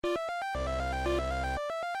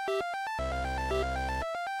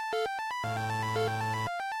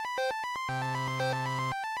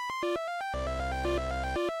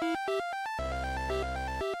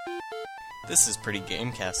This is Pretty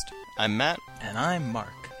Gamecast. I'm Matt. And I'm Mark.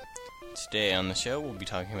 Today on the show we'll be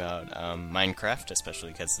talking about Minecraft,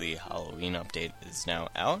 especially because the Halloween update is now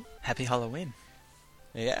out. Happy Halloween.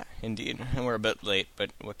 Yeah, indeed. We're a bit late,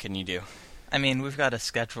 but what can you do? I mean, we've got a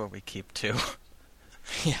schedule we keep to.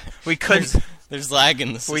 Yeah, we could. There's lag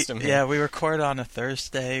in the system here. Yeah, we record on a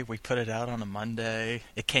Thursday. We put it out on a Monday.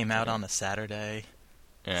 It came out on a Saturday.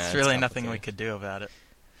 Yeah, There's really nothing we could do about it.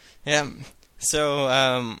 Yeah,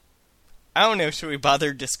 so, I don't know, should we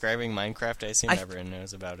bother describing Minecraft? I assume everyone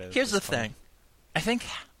knows about it. Here's the thing. I think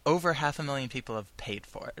over 500,000 people have paid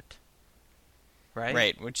for it. Right?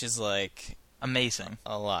 Right, which is like... amazing.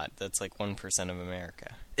 A lot. That's like 1% of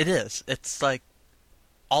America. It is. It's like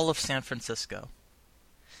all of San Francisco.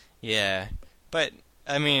 Yeah, but,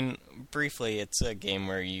 I mean, briefly, it's a game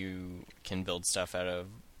where you can build stuff out of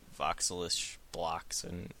voxelish blocks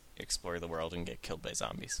and explore the world and get killed by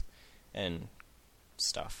zombies and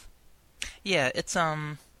stuff. Yeah, it's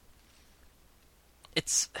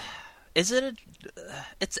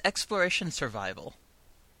exploration survival.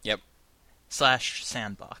 Yep. /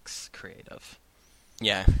 sandbox creative.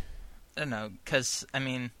 Yeah. I don't know, because, I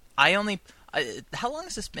mean, how long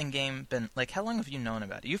has this game been, like, how long have you known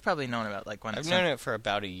about it? You've probably known about, like, when I've known it for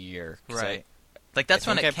about a year. Right. Like, that's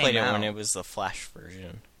when it came out. I played it when it was the Flash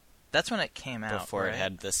version. That's when it came out, before it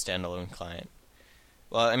had the standalone client.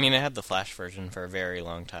 Well, I mean, it had the Flash version for a very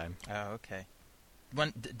long time. Oh, okay.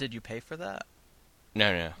 When did you pay for that?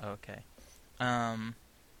 No. Okay. I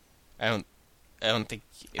don't think...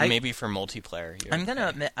 maybe for multiplayer. I'm going to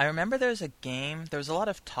admit, I remember there was a lot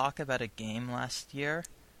of talk about a game last year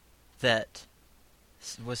that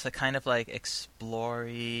was a kind of like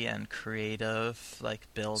explory and creative,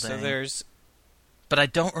 like building. So there's... But I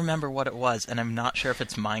don't remember what it was, and I'm not sure if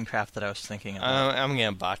it's Minecraft that I was thinking of. I'm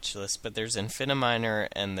going to botch this, but there's Infiniminer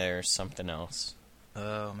and there's something else.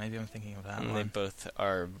 Oh, maybe I'm thinking of that one. They both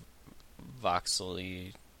are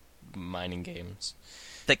voxely mining games.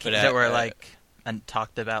 That were like... and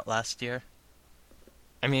talked about last year?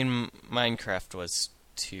 I mean, Minecraft was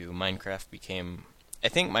too. Minecraft became... I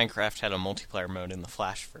think Minecraft had a multiplayer mode in the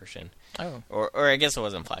Flash version. Oh. Or I guess it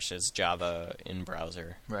wasn't Flash, it's Java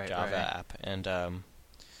in-browser. Right, Java app. And,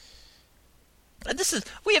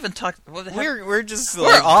 we haven't talked... We're just,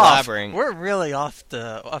 we're off. blabbering. We're really off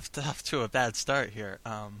to a bad start here.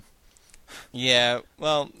 Yeah,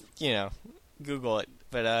 well, Google it.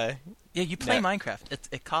 But, yeah, you play Minecraft.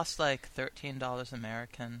 It costs like $13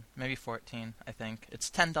 American, maybe 14, I think. It's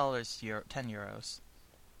 $10 €10.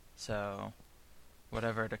 So,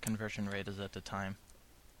 whatever the conversion rate is at the time.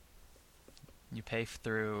 You pay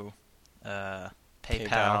through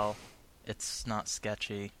PayPal. It's not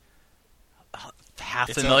sketchy.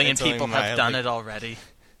 Half a million people have done it already.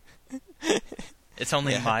 It's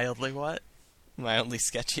only mildly what? Mildly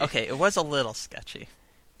sketchy. Okay, it was a little sketchy.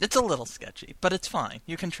 It's a little sketchy, but it's fine.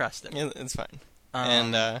 You can trust it. Yeah, it's fine.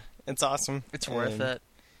 And it's awesome. It's worth it.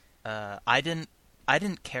 I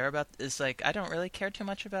didn't care about... It's like, I don't really care too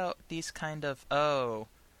much about these kind of... Oh,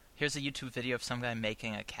 here's a YouTube video of some guy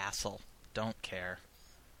making a castle. Don't care.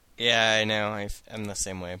 Yeah, I know. I'm the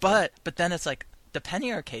same way. But then it's like, the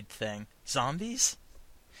Penny Arcade thing. Zombies?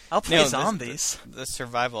 I'll play zombies. The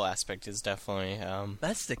survival aspect is definitely...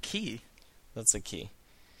 that's the key. That's the key.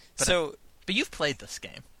 But you've played this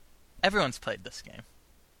game. Everyone's played this game.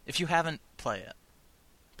 If you haven't, play it.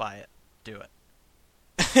 Buy it. Do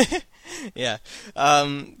it. Yeah.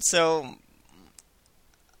 So...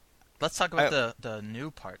 Let's talk about the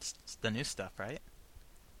new parts. The new stuff, right?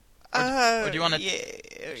 Or do you want to...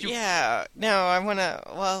 Yeah. No, I want to...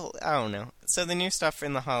 Well, I don't know. So the new stuff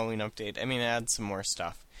in the Halloween update, I mean, it adds some more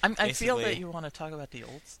stuff. I feel that you want to talk about the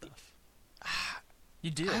old stuff.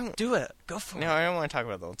 You do. Do it. Go for it. No, I don't want to talk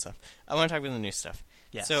about the old stuff. I want to talk about the new stuff.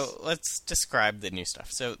 Yes. So let's describe the new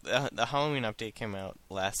stuff. So the Halloween update came out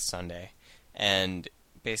last Sunday, and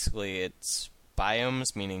basically it's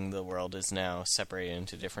biomes, meaning the world is now separated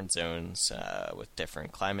into different zones with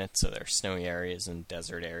different climates. So there are snowy areas and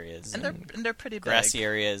desert areas, and they're pretty big. Grassy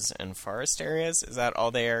areas and forest areas. Is that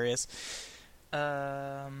all the areas?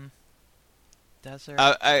 Desert.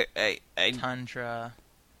 Tundra.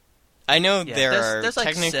 I know there's like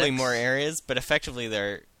technically 6 more areas, but effectively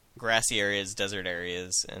there are grassy areas, desert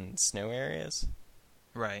areas, and snow areas.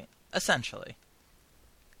 Right. Essentially.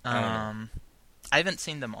 I haven't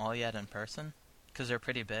seen them all yet in person because they're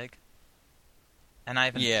pretty big, and I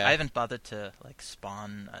haven't bothered to like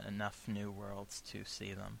spawn enough new worlds to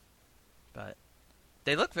see them, but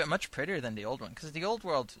they look much prettier than the old one because the old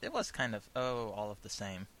world it was kind of all of the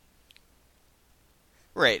same.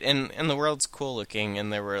 Right, and the world's cool looking,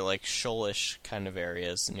 and there were like shoalish kind of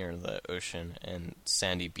areas near the ocean and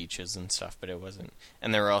sandy beaches and stuff, but it wasn't.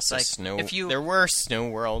 And there were also Like, snow. if you- There were snow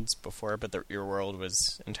worlds before, but your world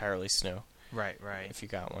was entirely snow Right. if you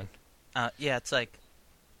got one. Yeah, it's like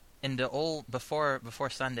in the old before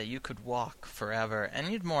Sunday, you could walk forever,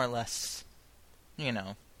 and you'd more or less,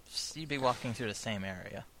 you'd be walking through the same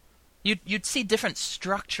area. You'd see different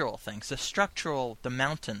structural things. The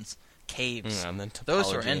mountains, caves. And then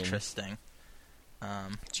Those were topology and interesting.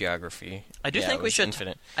 geography. I do Yeah, think it we was should.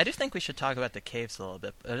 infinite. I do think we should talk about the caves a little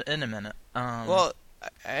bit in a minute. Well,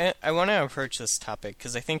 I want to approach this topic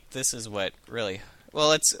because I think this is what really. Well,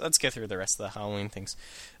 let's go through the rest of the Halloween things.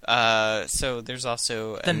 So there's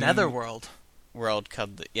also the Netherworld. World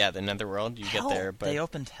called the Netherworld. You Hell, get there, but they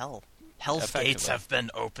opened Hell. Hell's Effectively. gates have been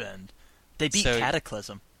opened. They beat So-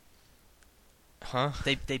 Cataclysm. huh?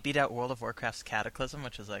 They beat out World of Warcraft's Cataclysm,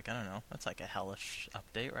 which is like, I don't know, that's like a hellish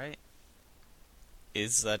update, right?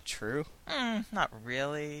 Is that true? Not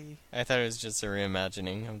really. I thought it was just a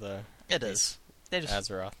reimagining of the It is. They just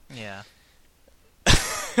Azeroth. yeah.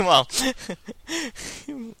 Well,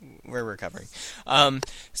 we're recovering.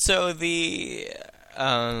 So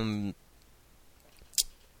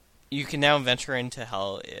you can now venture into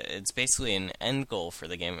Hell. It's basically an end goal for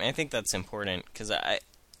the game. And I think that's important because I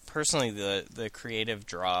personally the creative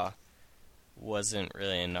draw wasn't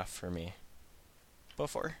really enough for me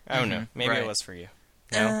before. I don't know. Maybe right. it was for you.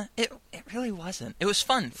 No? It really wasn't. It was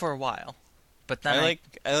fun for a while, but then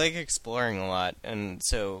I like exploring a lot, and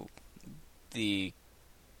so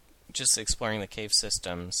just exploring the cave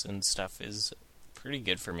systems and stuff is pretty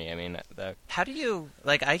good for me. I mean, that how do you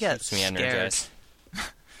like? I get keeps me scared energized.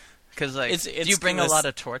 because like, It's do you bring a this- lot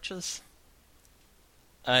of torches?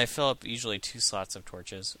 I fill up usually 2 slots of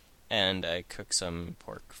torches, and I cook some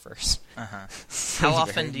pork first. How Sounds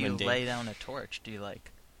often very do you mundane. lay down a torch? Do you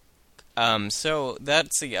like? So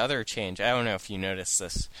that's the other change. I don't know if you noticed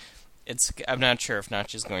this. I'm not sure if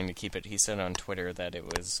Notch is going to keep it. He said on Twitter that it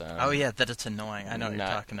was. Oh yeah, that it's annoying. I know what you're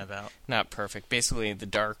not- talking about. Not perfect. Basically, the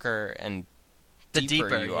darker and The deeper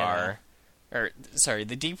deeper you yeah. are,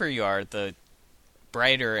 the deeper you are, the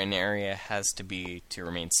brighter an area has to be to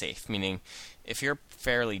remain safe. Meaning, if you're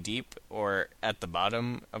fairly deep or at the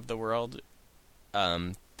bottom of the world,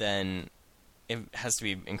 then it has to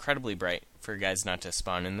be incredibly bright for guys not to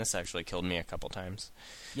spawn. And this actually killed me a couple times.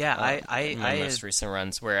 Yeah, In my most recent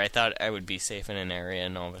runs, where I thought I would be safe in an area,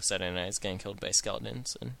 and all of a sudden I was getting killed by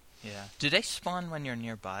skeletons. And yeah. Do they spawn when you're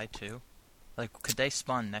nearby too? Like, could they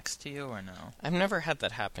spawn next to you or no? I've never had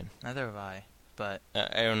that happen. Neither have I. But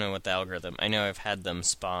I don't know what the algorithm. I know I've had them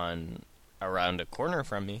spawn around a corner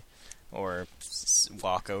from me, or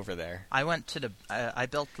walk over there. I went to the. I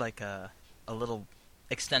built like a little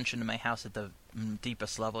extension to my house at the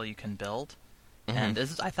deepest level you can build, and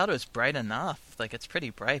I thought it was bright enough. Like, it's pretty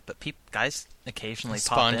bright, but guys occasionally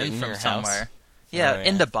pop Spawned in in from your house? somewhere. Yeah, Oh, yeah.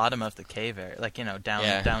 in the bottom of the cave area, like, down,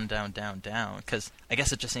 Yeah. down. Because I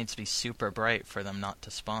guess it just needs to be super bright for them not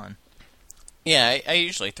to spawn. Yeah, I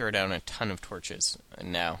usually throw down a ton of torches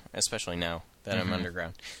now, especially now that I'm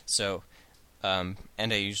underground. So, and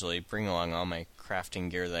I usually bring along all my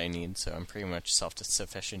crafting gear that I need, so I'm pretty much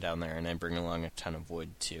self-sufficient down there, and I bring along a ton of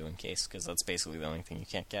wood, too, in case, because that's basically the only thing you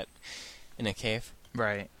can't get in a cave.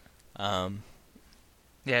 Right. Um,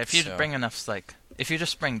 Yeah, if you So- bring enough, like, if you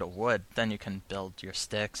just bring the wood, then you can build your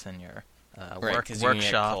sticks and your right, 'cause you can get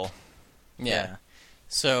workshop. coal. Yeah.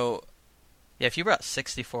 So, Yeah, if you brought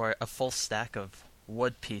 64, a full stack of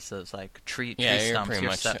wood pieces, like tree yeah, you're stumps, pretty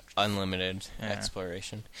you're much set. unlimited Yeah.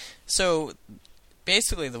 exploration. So,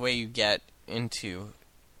 basically, the way you get into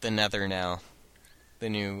the Nether now, the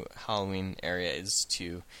new Halloween area, is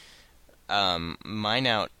to mine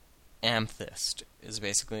out amethyst. Is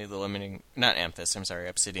basically the limiting. Not amethyst. I'm sorry,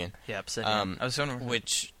 obsidian. Yeah, obsidian. I was wondering,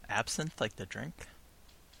 Which absinthe, like the drink?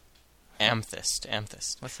 amethyst?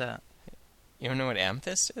 What's that? You don't know what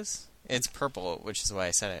amethyst is? It's purple, which is why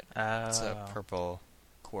I said it. Oh. It's a purple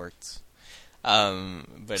quartz.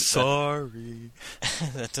 But Sorry.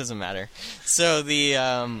 that doesn't matter. So the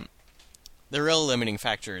real limiting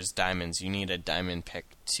factor is diamonds. You need a diamond pick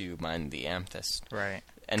to mine the amethyst. Right.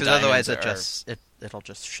 And Because otherwise diamonds it'll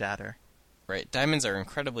just shatter. right. Diamonds are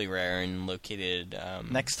incredibly rare and located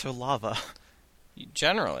Next to lava.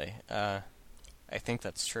 generally. I think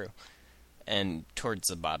that's true, and towards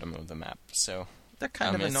the bottom of the map. So They're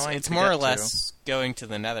kind of annoying. It's to more or get to. less going to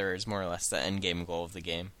the Nether is more or less the end game goal of the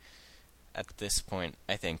game. At this point,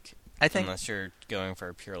 I think. Unless you're going for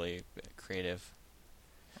a purely creative.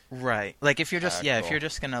 Right. Like, if you're just if Cool. you're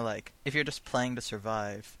just gonna, like, if you're just playing to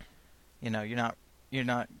survive, you're gonna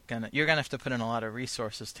have to put in a lot of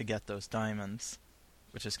resources to get those diamonds.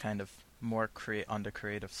 which is kind of more on the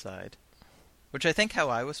creative side. Which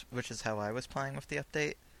is how I was playing with the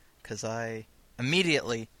update, because I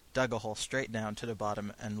immediately dug a hole straight down to the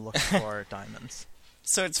bottom and looked for diamonds.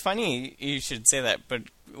 So it's funny you should say that, but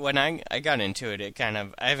when I got into it, I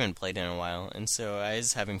haven't played in a while, and so I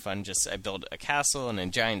was having fun. I built a castle and a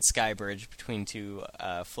giant sky bridge between two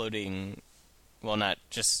floating, well, not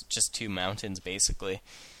just two mountains, basically.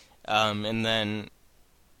 And then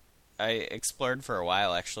I explored for a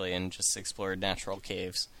while, actually, and just explored natural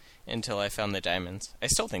caves until I found the diamonds. I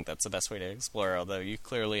still think that's the best way to explore, although you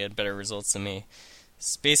clearly had better results than me.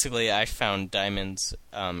 Basically, I found diamonds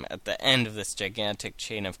at the end of this gigantic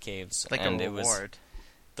chain of caves. Like and a reward. It was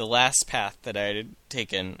the last path that I had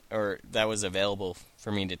taken, or that was available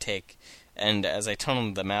for me to take. And as I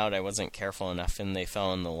tunneled them out, I wasn't careful enough, and they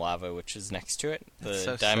fell in the lava, which is next to it.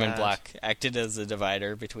 The diamond block acted as a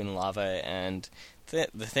divider between lava and the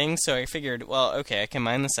thing, so I figured, well, okay, I can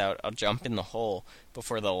mine this out. I'll jump in the hole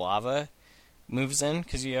before the lava moves in,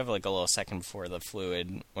 because you have like a little second before the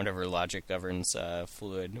fluid, whatever logic governs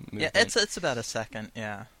fluid movement. Yeah, it's about a second,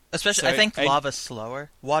 yeah. Especially, so I think lava's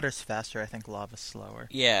slower. Water's faster, I think lava's slower.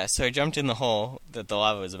 Yeah, so I jumped in the hole that the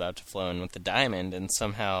lava was about to flow in with the diamond, and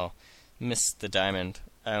somehow missed the diamond.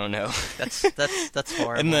 I don't know. That's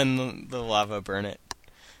horrible. And then the lava burned it.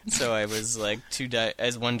 So I was like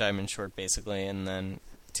one diamond short, basically, and then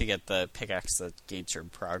to get the pickaxe that gates your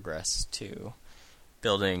progress to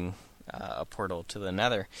building a portal to the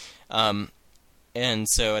Nether. And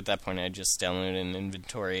so at that point, I just downloaded an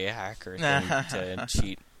inventory hacker thing to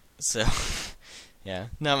cheat. So, yeah,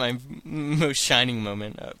 not my most shining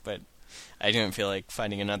moment, but I didn't feel like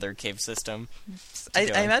finding another cave system. I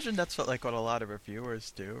imagine that's what a lot of reviewers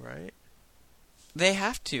do, right? They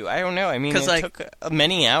have to. I don't know. I mean, it took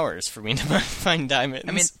many hours for me to find diamonds.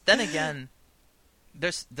 I mean, then again,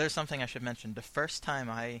 there's something I should mention. The first time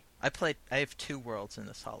I played, I have 2 worlds in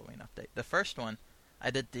this Halloween update. The first one,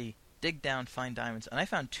 I did the dig down, find diamonds, and I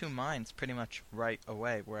found 2 mines pretty much right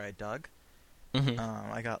away where I dug. Mm-hmm.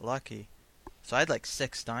 I got lucky. So I had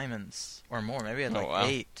 6 diamonds or more. Maybe I had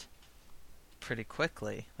 8 pretty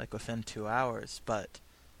quickly, within 2 hours. But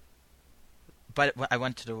I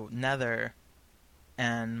went to the Nether,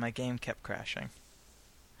 and my game kept crashing.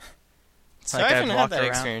 So I haven't had that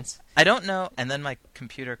experience. I don't know, and then my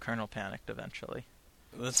computer kernel panicked eventually.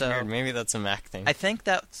 That's weird. Maybe that's a Mac thing. I think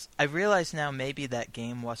I realize now maybe that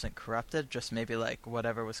game wasn't corrupted, just maybe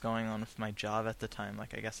whatever was going on with my job at the time,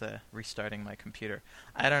 I guess restarting my computer.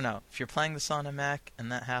 I don't know. If you're playing this on a Mac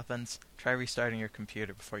and that happens, try restarting your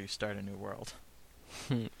computer before you start a new world.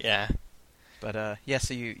 Yeah. But yeah,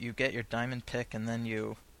 so you get your diamond pick and then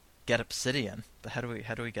you get obsidian. But how do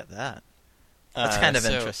we get that? That's kind of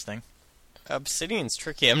interesting. Obsidian's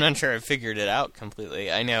tricky. I'm not sure I've figured it out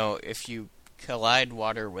completely. I know if you collide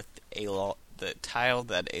water with the tile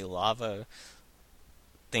that a lava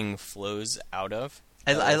thing flows out of.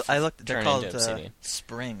 I looked. They're called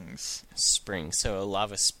springs. Springs. So a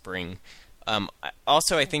lava spring.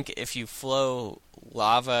 Also, I think if you flow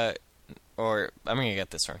lava, or I'm gonna get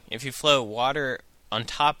this wrong. If you flow water on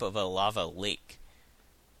top of a lava lake,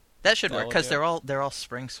 that should work because they're all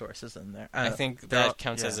spring sources in there. I think that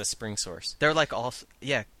counts as a spring source. They're all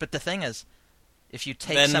but the thing is, if you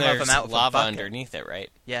take some of them out with lava a bucket, underneath it,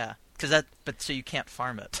 right? Yeah, but so you can't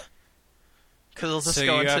farm it because it'll just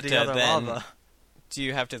go into the other lava. Do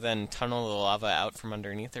you have to then tunnel the lava out from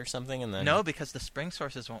underneath or something, and then? No, because the spring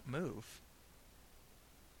sources won't move.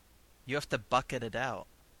 You have to bucket it out.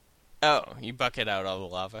 Oh, you bucket out all the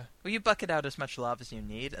lava? Well, you bucket out as much lava as you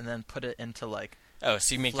need, and then put it into Oh,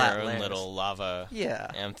 so you make your own little lava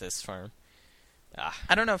amethyst farm. Ah.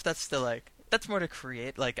 I don't know if that's still that's more to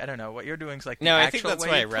create. I don't know what you're doing is no, I think that's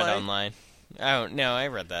what I read online. Oh no, I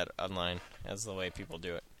read that online as the way people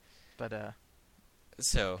do it. But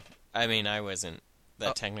so I mean, I wasn't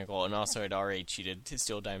that technical, and also I'd already cheated to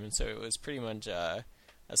steal diamonds, so it was pretty much a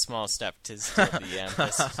small step to steal the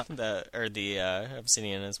amethyst, the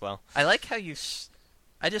obsidian as well. I like how you.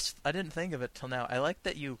 I didn't think of it till now. I like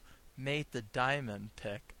that you made the diamond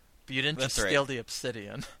pick, but you didn't just steal the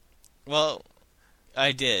obsidian. Well,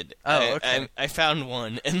 I did. Oh, okay. I found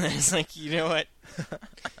one, and then it's like, you know what?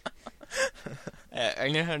 I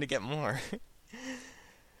know how to get more.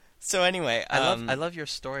 So anyway, I love your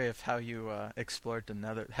story of how you explored the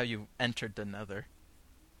Nether, how you entered the Nether.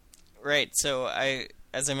 Right. So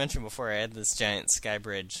as I mentioned before, I had this giant sky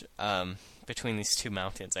bridge between these 2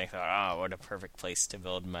 mountains. I thought, what a perfect place to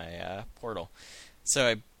build my portal.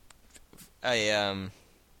 So I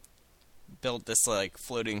built this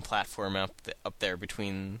floating platform up there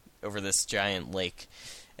over this giant lake,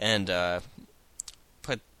 and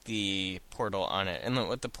put the portal on it. And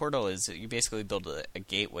what the portal is, you basically build a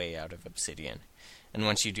gateway out of obsidian. And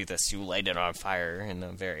once you do this, you light it on fire in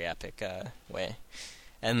a very epic way.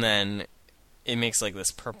 And then it makes like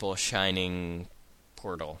this purple shining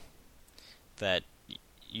portal that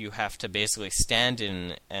you have to basically stand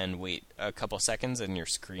in and wait a couple seconds, and your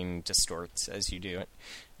screen distorts as you do it.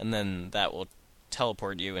 And then that will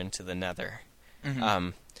teleport you into the Nether.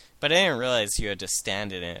 Mm-hmm. But I didn't realize you had to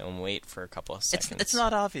stand in it and wait for a couple of seconds. It's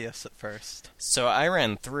not obvious at first. So I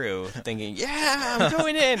ran through thinking, yeah, I'm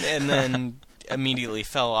going in, and then immediately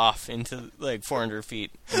fell off into like 400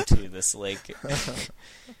 feet into this lake,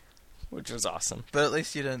 which was awesome. But at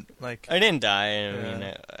least you didn't, like... I didn't die. I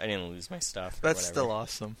mean, I didn't lose my stuff. That's still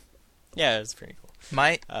awesome. Yeah, it was pretty cool.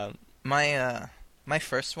 My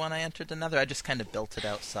first one I entered the Nether, I just kind of built it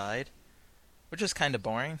outside, which was kind of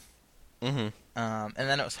boring. Mm-hmm. And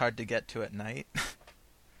then it was hard to get to at night.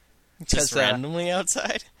 Just randomly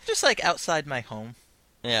outside? Just like outside my home.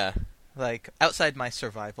 Yeah. Like outside my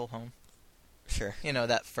survival home. Sure. You know,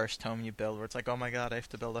 that first home you build where it's like, oh my god, I have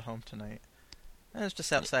to build a home tonight. And it was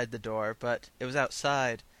just outside the door, but it was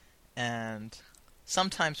outside. And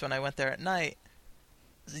sometimes when I went there at night,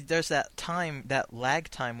 there's that lag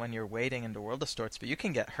time when you're waiting into World of Sorts, but you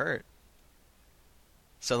can get hurt.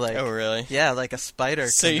 So like, oh really? Yeah, like a spider.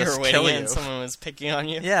 So can you just were kill waiting you. and someone was picking on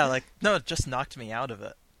you? Yeah, like no, it just knocked me out of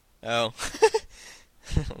it. Oh.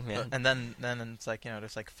 Oh man. And then it's like, you know,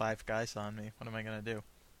 there's like 5 guys on me. What am I gonna do?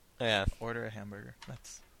 Yeah. Order a hamburger.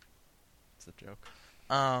 That's a joke.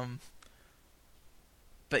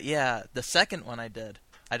 But yeah, the second one I did,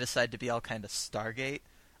 I decided to be all kind of Stargate.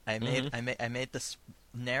 I made this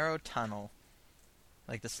narrow tunnel,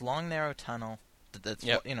 like this long narrow tunnel that's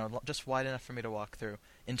you know, just wide enough for me to walk through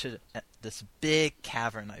into this big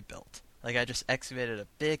cavern I built. Like I just excavated a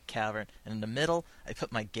big cavern, and in the middle I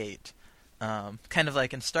put my gate, kind of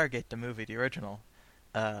like in Stargate the movie, the original.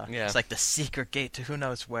 It's like the secret gate to who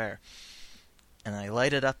knows where. And I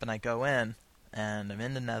light it up and I go in, and I'm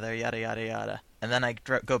in the Nether, yada yada yada. And then I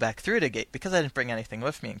go back through the gate because I didn't bring anything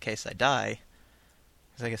with me in case I die.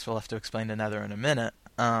 Because I guess we'll have to explain the Nether in a minute.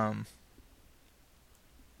 And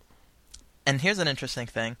here's an interesting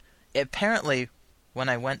thing. Apparently, when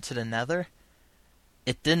I went to the Nether,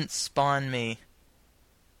 it didn't spawn me.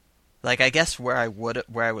 Like I guess where I was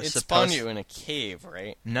supposed. It spawned you in a cave,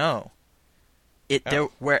 right? No.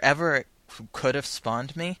 Wherever it could have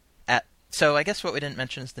spawned me at. So I guess what we didn't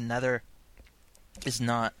mention is the Nether is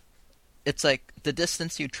not. It's like the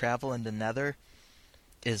distance you travel in the Nether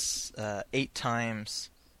is 8 times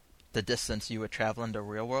the distance you would travel into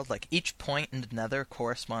real world. Like each point in the Nether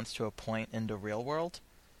corresponds to a point in the real world,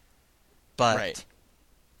 but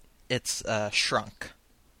it's shrunk,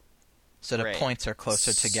 so the points are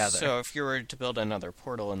closer together. So if you were to build another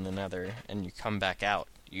portal in the Nether and you come back out,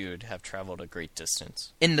 you'd have traveled a great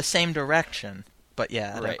distance in the same direction, but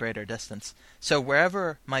at a greater distance. So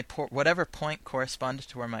wherever whatever point corresponded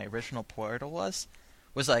to where my original portal was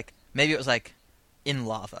like, maybe it was like in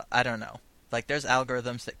lava. I don't know. Like there's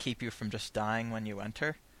algorithms that keep you from just dying when you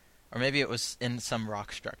enter, or maybe it was in some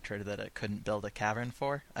rock structure that it couldn't build a cavern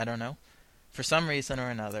for. I don't know. For some reason or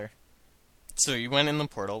another. So you went in the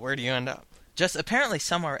portal. Where do you end up? Just apparently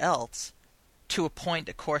somewhere else, to a point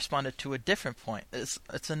that corresponded to a different point.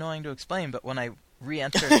 It's annoying to explain, but when I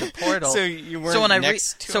re-entered the portal, so you weren't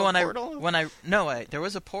next to a portal? There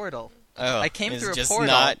was a portal. Oh, I came through a just portal,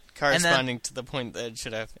 not corresponding to the point that it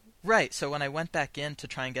should have. Right. So when I went back in to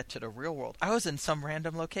try and get to the real world, I was in some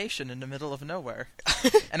random location in the middle of nowhere,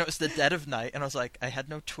 and it was the dead of night, and I was like, I had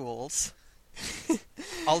no tools.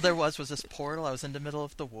 All there was this portal. I was in the middle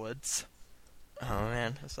of the woods. Oh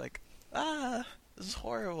man, I was like, this is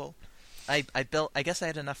horrible. I guess I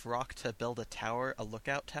had enough rock to build a tower, a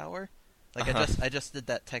lookout tower. Like I just did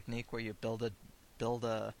that technique where you build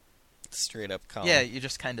a straight up column. Yeah, you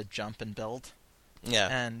just kind of jump and build. Yeah.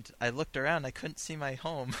 And I looked around, I couldn't see my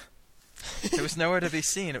home. It was nowhere to be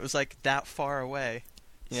seen. It was like that far away.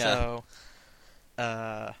 Yeah. So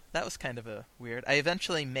that was kind of a weird. I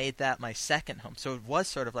eventually made that my second home. So it was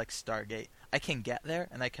sort of like Stargate. I can get there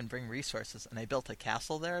and I can bring resources, and I built a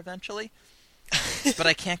castle there eventually. But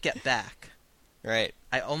I can't get back. Right.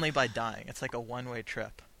 Only by dying. It's like a one-way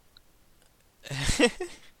trip.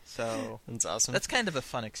 So that's awesome. That's kind of a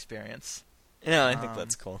fun experience. Yeah, I think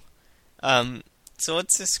that's cool. So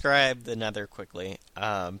let's describe the Nether quickly.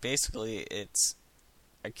 Basically, it's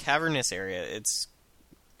a cavernous area. It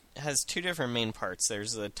has 2 different main parts.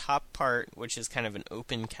 There's the top part, which is kind of an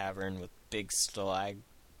open cavern with big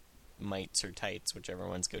stalagmites or tights, whichever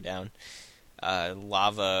ones go down,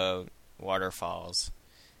 lava waterfalls,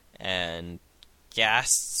 and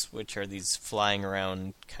ghasts, which are these flying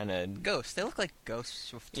around kind of... Ghosts. They look like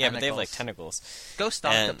ghosts with tentacles. Yeah, but they have, like, tentacles. Ghost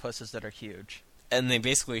octopuses that are huge. And they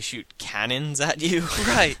basically shoot cannons at you.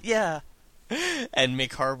 Right, yeah. And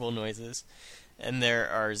make horrible noises. And there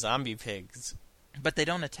are zombie pigs. But they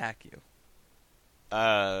don't attack you.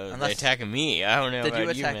 They attack me. I don't know about you,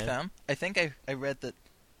 Did you attack man. them? I think I read that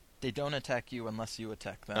they don't attack you unless you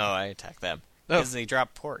attack them. Oh, I attack them. Because they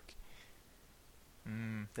drop pork.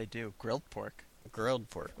 They do. Grilled pork. Grilled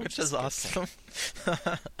pork. Which is awesome.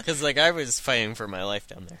 Because, like, I was fighting for my life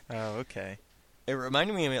down there. Oh, okay. It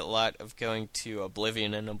reminded me a lot of going to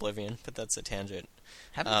Oblivion and Oblivion, but that's a tangent.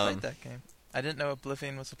 Haven't played that game. I didn't know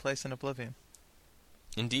Oblivion was a place in Oblivion.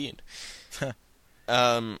 Indeed.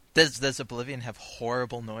 Does Oblivion have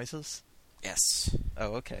horrible noises? Yes.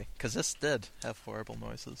 Oh, okay. Because this did have horrible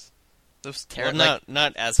noises. Those well,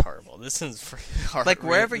 not as horrible. This is horrible. Like,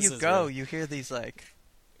 wherever you go, you hear these, like...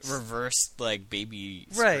 reversed, like, baby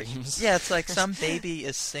right. screams. Yeah, it's like some baby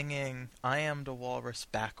is singing I Am the Walrus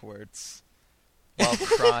backwards while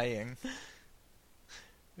crying.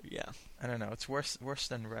 Yeah. I don't know. It's worse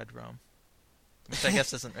than Red Rum, which I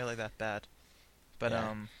guess isn't really that bad. But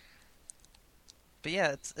yeah. But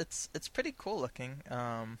yeah, it's pretty cool looking.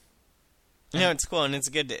 No, it's cool and it's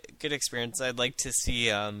a good experience. I'd like to see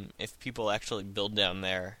if people actually build down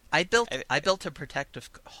there. I built a protective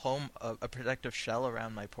a protective shell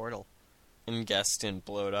around my portal. And guess didn't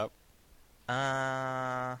blow it up.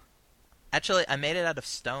 Actually, I made it out of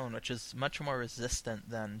stone, which is much more resistant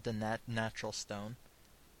than the natural stone.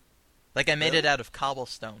 Like, I made it out of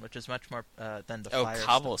cobblestone, which is much more than the fire. Oh,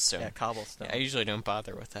 cobblestone. Yeah, cobblestone. Yeah, I usually don't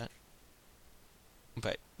bother with that.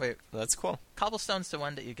 But wait, that's cool. Cobblestone's the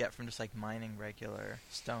one that you get from just like mining regular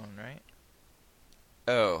stone, right?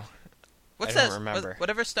 Oh, what's I don't that? remember.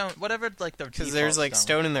 Whatever stone, whatever like the. Because there's like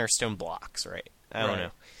stone and there are stone blocks, right? I don't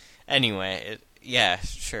know. Anyway, yeah,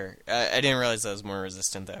 sure. I didn't realize that was more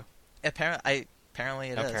resistant though. Apparently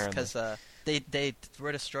it is because they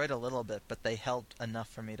were destroyed a little bit, but they held enough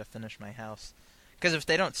for me to finish my house. Because if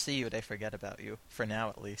they don't see you, they forget about you for now,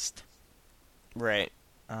 at least. Right.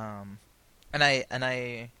 I'm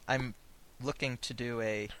looking to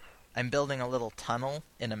do I'm building a little tunnel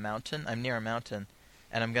in a mountain. I'm near a mountain,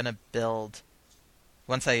 and I'm gonna build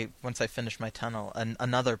once I finish my tunnel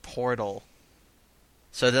another portal,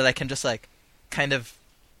 so that I can just like kind of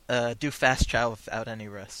do fast travel without any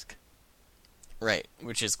risk. Right,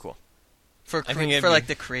 which is cool. For like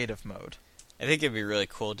the creative mode. I think it'd be really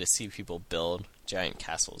cool to see people build giant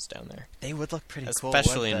castles down there. They would look pretty cool,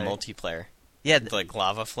 especially in multiplayer. Yeah, like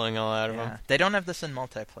lava flowing all out of them. They don't have this in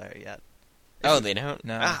multiplayer yet. They don't?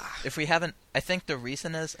 No. If we haven't, I think the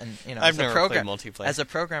reason is, and I've never played multiplayer. As a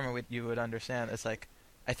programmer, you would understand. It's like,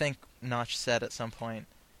 I think Notch said at some point,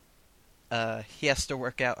 he has to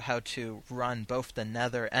work out how to run both the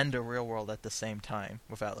Nether and the real world at the same time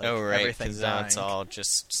without like everything because dying. now it's all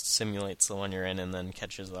just simulates the one you're in and then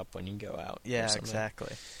catches up when you go out. Yeah,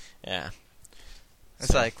 exactly. Yeah.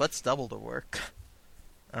 It's like, let's double the work.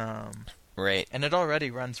 Right. And it already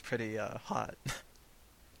runs pretty hot.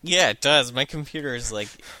 Yeah, it does. My computer is like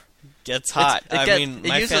gets hot.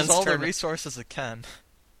 It uses all the resources it can.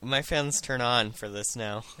 My fans turn on for this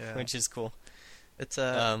now, which is cool. It's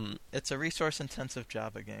a resource-intensive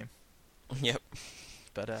Java game. Yep.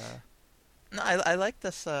 But no, I like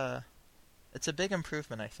this. It's a big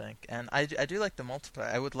improvement, I think, and I do like the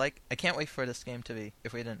multiplayer. I can't wait for this game to be.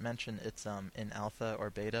 If we didn't mention it's in alpha or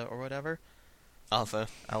beta or whatever. Alpha.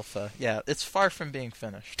 Yeah, it's far from being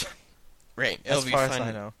finished. Right. As far as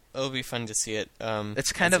I know. It'll be fun to see it.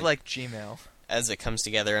 It's kind of like Gmail. As it comes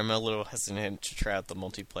together, I'm a little hesitant to try out the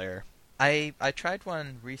multiplayer. I tried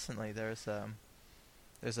one recently. There's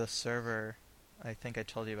a server I think I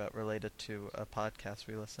told you about related to a podcast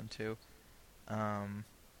we listened to.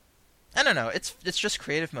 I don't know. It's just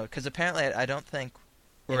creative mode because apparently I don't think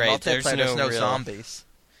in multiplayer there's no zombies.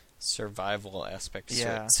 Survival aspects to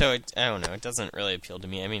it. So I don't know. It doesn't really appeal to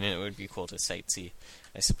me. I mean, it would be cool to sightsee,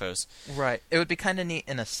 I suppose. Right. It would be kind of neat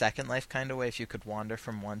in a Second Life kind of way if you could wander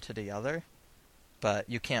from one to the other, but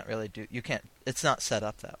you can't really do. You can't. It's not set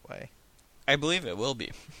up that way. I believe it will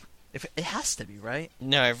be. If it has to be, right?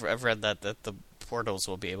 No, I've read that the portals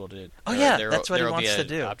will be able to. Oh yeah, that's what he wants to do.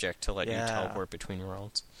 There will be an object to let you teleport between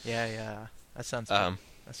worlds. Yeah. That sounds. That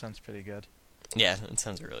sounds pretty good. Yeah, that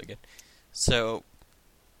sounds really good. So,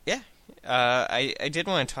 yeah, I did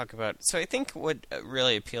want to talk about. So I think what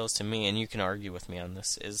really appeals to me, and you can argue with me on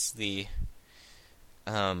this, is the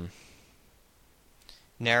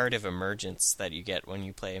narrative emergence that you get when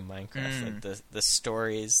you play Minecraft. Like the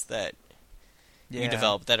stories that you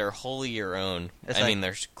develop that are wholly your own.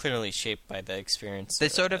 They're clearly shaped by the experience. They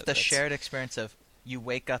sort of the shared experience of you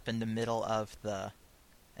wake up in the middle of the,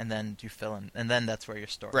 and then you fill in, and then that's where your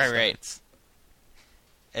story Right. starts.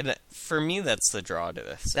 And for me, that's the draw to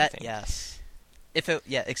this. I That think. yes.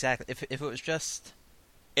 Exactly. If it was just,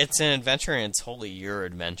 It's an adventure, and it's wholly your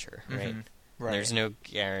adventure, right? right. There's no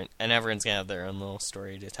guarantee, and everyone's gonna have their own little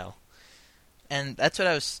story to tell. And that's what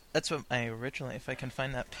I originally, if I can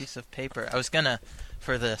find that piece of paper, I was gonna,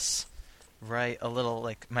 for this, write a little,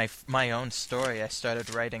 like, my own story. I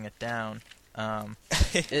started writing it down.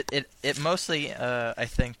 It mostly, I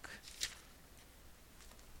think,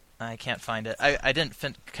 I can't find it. I didn't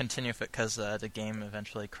continue with it because the game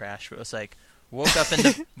eventually crashed. It was like, woke up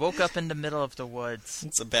in the middle of the woods.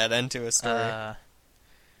 It's a bad end to a story.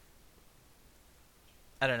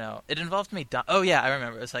 I don't know. It involved me. Oh yeah, I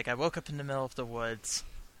remember. It was like I woke up in the middle of the woods.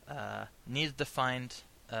 Needed to find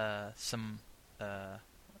some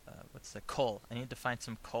what's the coal? I need to find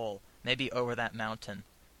some coal. Maybe over that mountain.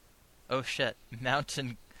 Oh shit!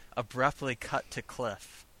 Mountain abruptly cut to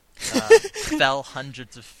cliff. Fell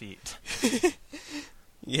hundreds of feet.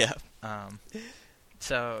 Yeah.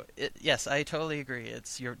 So yes, I totally agree.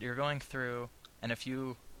 It's you're going through, and if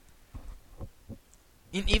you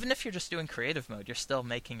even if you're just doing creative mode, you're still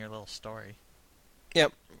making your little story.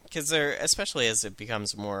 Yep. Because especially as it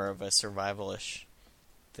becomes more of a survival-ish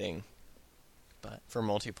thing. But for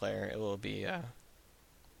multiplayer, it will be.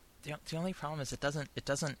 The only problem is it doesn't.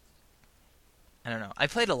 I don't know. I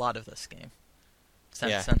played a lot of this game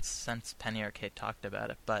since Penny Arcade talked about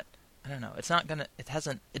it, but I don't know. It's not gonna. It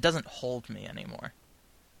doesn't hold me anymore.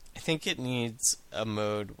 I think it needs a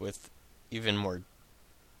mode with even more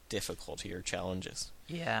difficulty or challenges.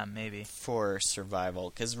 Yeah, maybe. For survival,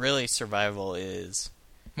 because really survival is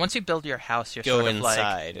once you build your house, you're go sort of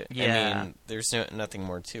inside. Like, yeah. I mean, there's nothing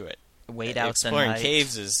more to it. Wait out the Exploring night.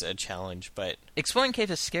 caves is a challenge, but exploring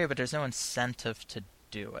caves is scary, but there's no incentive to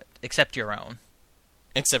do it except your own.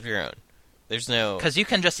 Except your own. There's no because you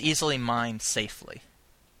can just easily mine safely.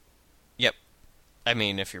 Yep. I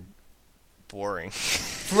mean, if you're boring.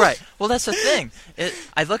 Right. Well, that's the thing.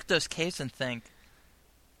 I look at those caves and think,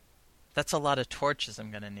 that's a lot of torches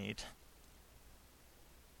I'm going to need.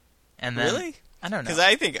 And then, really? I don't know. Because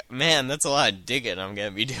I think, man, that's a lot of digging I'm going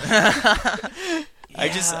to be doing. Yeah.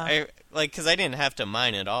 Because I didn't have to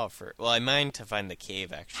mine at all I mined to find the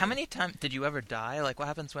cave, actually. How many times did you ever die? Like, what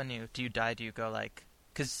happens when do you die? Do you go, like,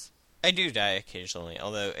 because... I do die occasionally,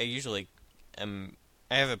 although I usually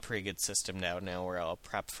I have a pretty good system now where I'll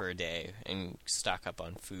prep for a day and stock up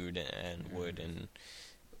on food and wood and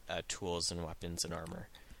tools and weapons and armor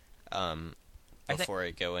before I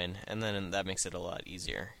go in, and then that makes it a lot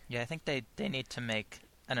easier. Yeah, I think they need to make...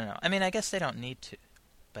 I don't know. I mean, I guess they don't need to,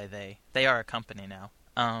 but they are a company now.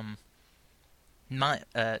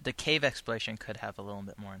 The cave exploration could have a little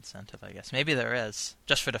bit more incentive, I guess. Maybe there is,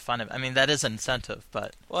 just for the fun of it. I mean, that is incentive,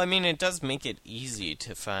 but... Well, I mean, it does make it easy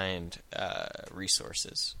to find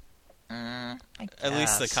resources. I guess. At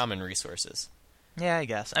least the common resources. Yeah, I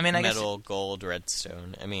guess. I mean, Metal, gold,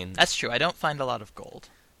 redstone. I mean... That's true. I don't find a lot of gold.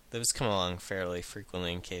 Those come along fairly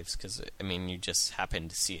frequently in caves because, I mean, you just happen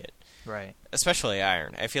to see it. Right. Especially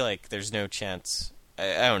iron. I feel like there's no chance...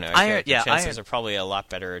 I don't know. I Iron, feel like the chances iron. are probably a lot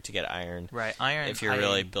better to get iron. Right, iron. If you're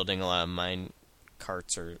really building a lot of mine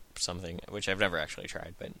carts or something, which I've never actually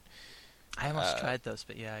tried, but I almost tried those,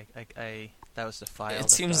 but yeah, I that was the file. It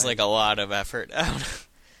seems like a lot of effort. I don't know.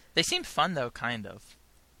 They seem fun though, kind of.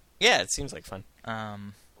 Yeah, it seems like fun.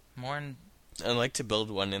 More in... I'd like to build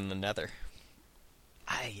one in the Nether.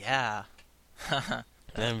 Yeah.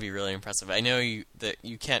 That would be really impressive. I know that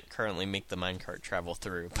you can't currently make the minecart travel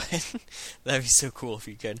through, but that'd be so cool if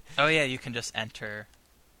you could. Oh yeah, you can just enter.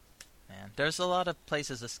 Man, there's a lot of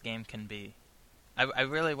places this game can be. I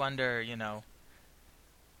really wonder,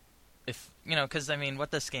 if because I mean,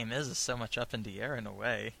 what this game is so much up in the air in a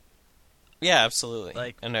way. Yeah, absolutely.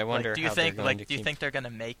 Like, and I wonder do you how think they're going to do you think they're going to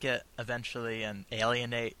make it eventually and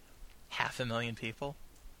alienate 500,000 people?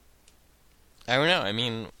 I don't know. I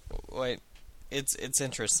mean, it's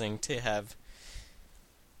interesting to have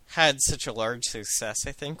had such a large success,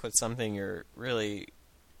 I think, with something you're really...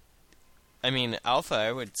 I mean, Alpha,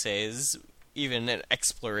 I would say, is even an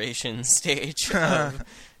exploration stage of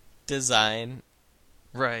design.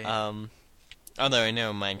 Right. Although I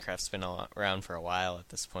know Minecraft's been around for a while at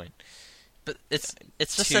this point. But it's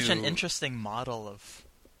just such an interesting model of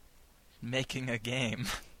making a game.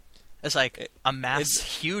 It's like amass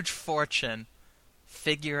huge fortune,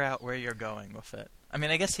 figure out where you're going with it. I mean,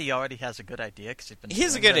 I guess he already has a good idea because he's been. He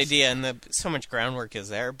has a good idea, and so much groundwork is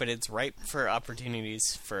there, but it's ripe for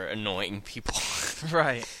opportunities for annoying people.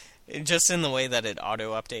 Right. Just in the way that it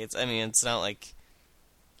auto updates. I mean, it's not like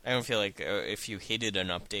I don't feel like if you hated an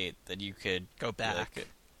update that you could Go back. Like,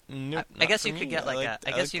 nope, I guess you not for could me. get like I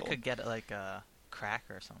I guess you gold. could get like a crack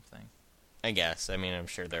or something. I guess. I mean, I'm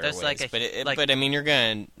sure there There's are like ways, a- but I mean, you're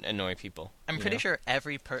gonna annoy people. I'm you pretty know? sure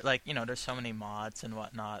every there's so many mods and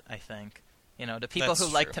whatnot. I think the people That's who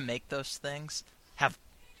like true. to make those things have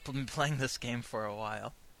been playing this game for a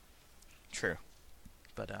while. True.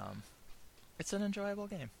 But it's an enjoyable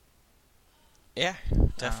game. Yeah,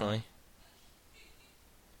 definitely.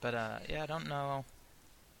 But yeah, I don't know.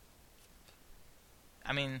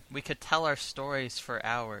 I mean, we could tell our stories for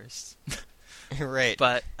hours, Right.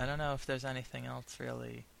 but I don't know if there's anything else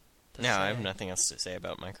really to No, say. I have nothing else to say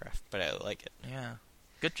about Minecraft, but I like it. Yeah,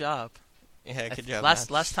 good job. Yeah, good job.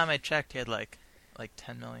 Last time I checked, he had like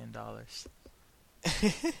 $10 million.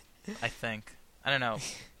 I think. I don't know.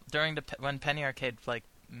 During when Penny Arcade like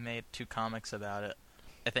made 2 comics about it,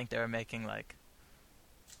 I think they were making like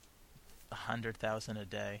 100,000 a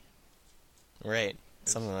day. Right.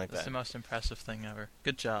 Something like It's that. the most impressive thing ever.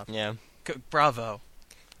 Good job. Yeah. Bravo.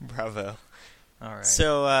 Bravo. All right.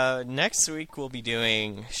 So next week we'll be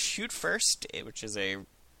doing Shoot First, which is a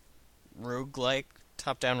roguelike,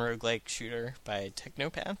 top-down roguelike shooter by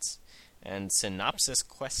Technopaths, and Synopsis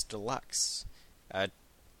Quest Deluxe,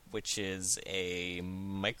 which is a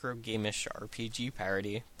microgamish RPG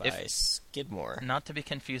parody by Skidmore, Not to be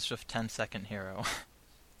confused with 10-Second Hero.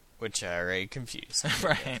 which I already confused.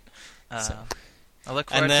 Right. So. I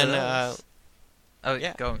look forward And then, to those. Oh,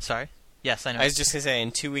 yeah. Go. Sorry. Yes, I know. I was just going to say,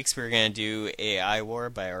 in 2 weeks we're going to do AI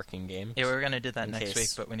War by Arcane Games. Yeah, we were going to do that in next case week,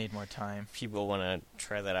 but we need more time. People want to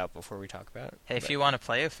try that out before we talk about it. Hey, if But- you want to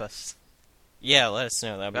play with us, Yeah, let us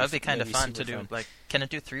know. that would be kind of fun to super do. fun. Like, can it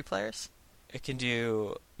do 3 players? It can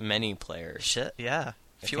do many players. Shit, yeah.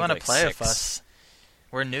 If I you think want to like play 6. with us,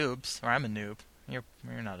 we're noobs. Or I'm a noob. You're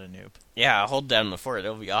not a noob. Yeah, hold down the fort.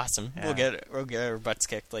 It'll be awesome. Yeah. We'll get our butts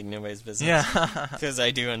kicked like nobody's business. Yeah. Because I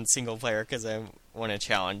do in single player because I want a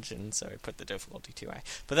challenge, and so I put the difficulty too high.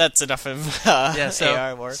 But that's enough of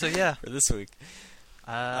AI War So yeah. for this week.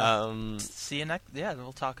 See you next. Yeah,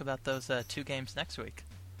 we'll talk about those 2 games next week.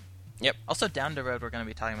 Yep. Also, down the road, we're going to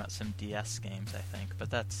be talking about some DS games, I think.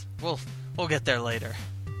 But we'll get there later.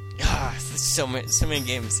 There's so many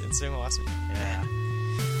games. It's so awesome. Yeah.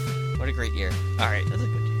 What a great year. All right. That's a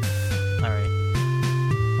good year. All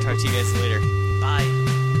right. Talk to you guys later. Bye.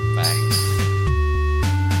 Bye.